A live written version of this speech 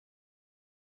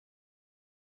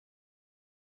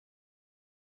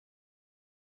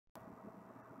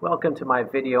Welcome to my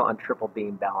video on triple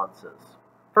beam balances.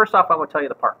 First off, I will tell you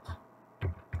the parts.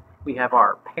 We have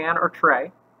our pan or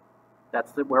tray.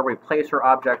 That's where we place our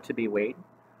object to be weighed.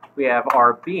 We have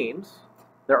our beams.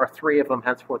 There are 3 of them,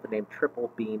 henceforth the name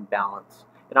triple beam balance.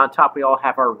 And on top we all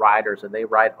have our riders, and they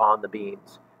ride on the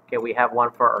beams. Okay, we have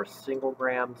one for our single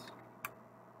grams,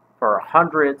 for our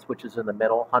hundreds, which is in the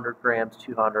middle, 100 grams,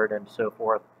 200, and so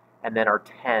forth, and then our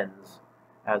tens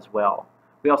as well.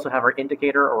 We also have our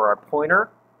indicator or our pointer.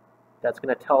 That's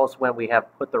going to tell us when we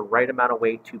have put the right amount of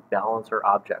weight to balance our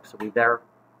object. So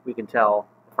we can tell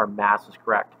if our mass is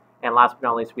correct. And last but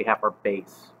not least, we have our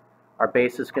base. Our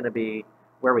base is going to be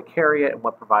where we carry it and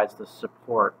what provides the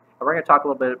support. And we're going to talk a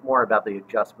little bit more about the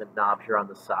adjustment knob here on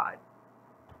the side.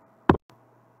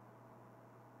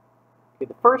 Okay,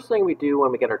 the first thing we do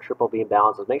when we get our triple beam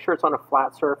balance is make sure it's on a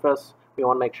flat surface. We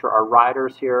want to make sure our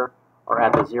riders here are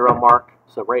at the 0 mark.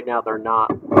 So right now they're not.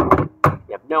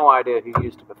 You have no idea who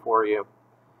used it before you.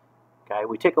 Okay,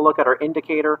 we take a look at our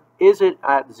indicator. Is it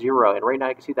at 0? And right now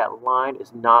you can see that line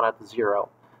is not at the 0.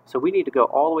 So we need to go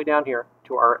all the way down here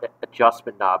to our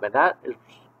adjustment knob, and that is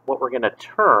what we're going to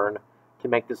turn to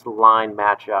make this line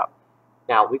match up.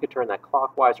 Now we could turn that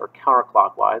clockwise or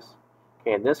counterclockwise.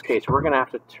 Okay, in this case we're going to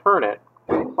have to turn it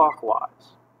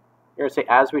clockwise. You're going to say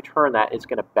as we turn that, it's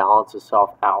going to balance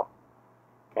itself out.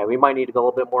 Okay, we might need to go a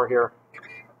little bit more here.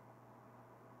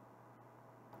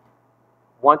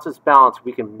 Once it's balanced,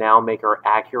 we can now make our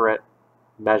accurate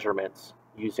measurements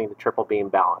using the triple beam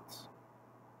balance.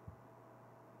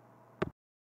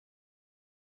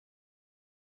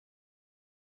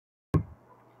 And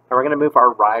we're going to move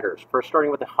our riders, first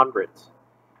starting with the hundreds.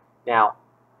 Now,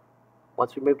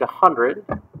 once we move to 100,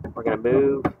 we're going to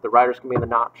move, the rider's going to be in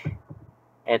the notch,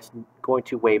 and it's going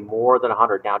to weigh more than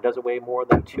 100. Now, it doesn't weigh more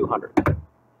than 200.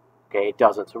 Okay, it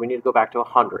doesn't, so we need to go back to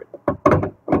 100.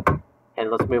 And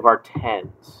let's move our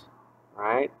tens. All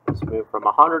right, let's move from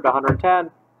 100 to 110.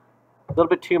 A little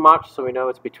bit too much, so we know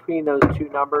it's between those two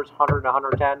numbers, 100 and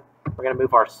 110. We're going to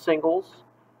move our singles.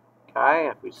 Okay,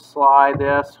 if we slide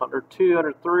this, 102,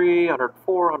 103,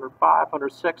 104, 105,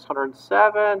 106,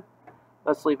 107.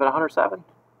 Let's leave it 107.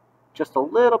 Just a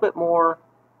little bit more.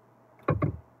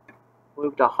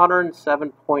 Move to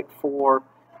 107.4,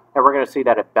 and we're going to see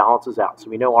that it balances out. So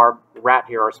we know our rat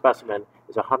here, our specimen,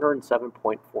 is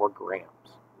 107.4 grams.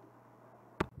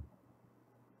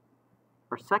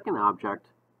 Our second object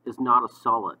is not a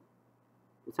solid.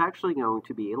 It's actually going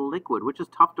to be a liquid, which is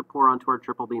tough to pour onto our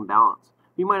triple beam balance.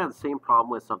 You might have the same problem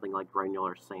with something like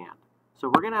granular sand. So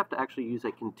we're going to have to actually use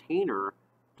a container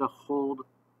to hold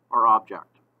our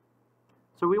object.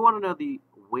 So we want to know the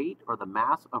weight or the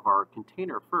mass of our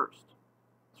container first.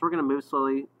 So we're going to move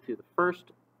slowly to the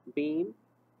first beam.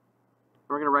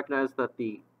 We're going to recognize that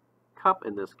the cup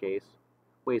in this case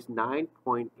weighs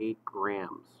 9.8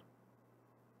 grams.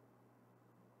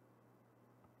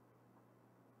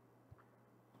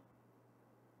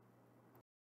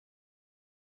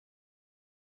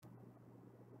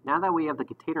 Now that we have the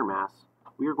container mass,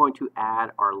 we are going to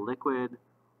add our liquid,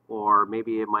 or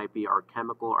maybe it might be our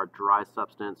chemical, our dry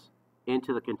substance,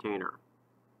 into the container.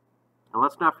 And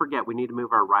let's not forget, we need to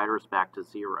move our riders back to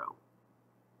 0.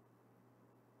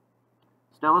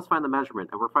 So now let's find the measurement,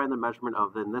 and we're finding the measurement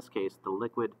of, in this case, the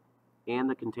liquid and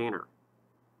the container.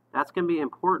 That's going to be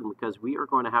important because we are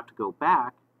going to have to go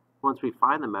back once we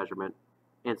find the measurement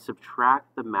and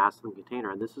subtract the mass of the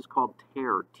container, and this is called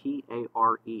Tare,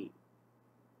 T-A-R-E.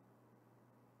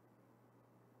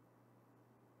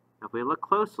 Now, if we look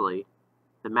closely,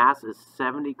 the mass is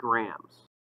 70 grams.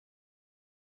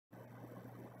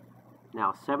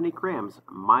 Now, 70 grams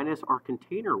minus our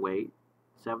container weight,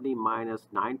 70 minus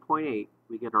 9.8,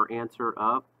 we get our answer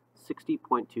of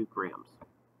 60.2 grams.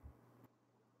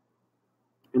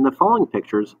 In the following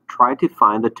pictures, try to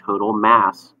find the total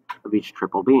mass of each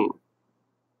triple beam.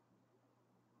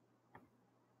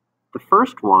 The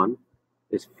first one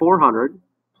is 400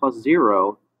 plus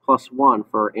 0 plus 1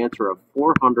 for our answer of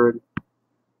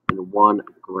 401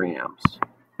 grams.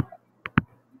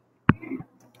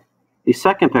 The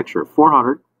second picture,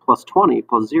 400 plus 20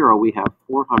 plus 0, we have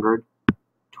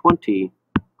 420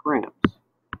 grams.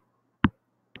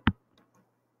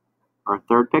 Our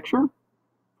third picture,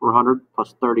 400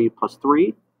 plus 30 plus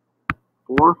 3,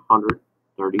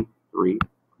 433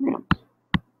 grams.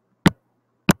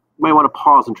 You might want to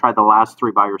pause and try the last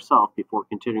 3 by yourself before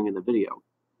continuing in the video.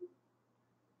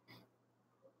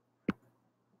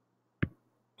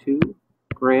 2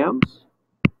 grams,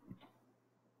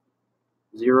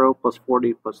 0 plus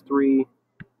 40 plus 3,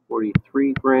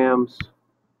 43 grams,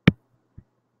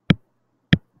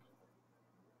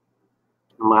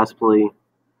 and lastly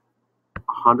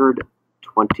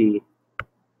 120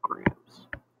 grand.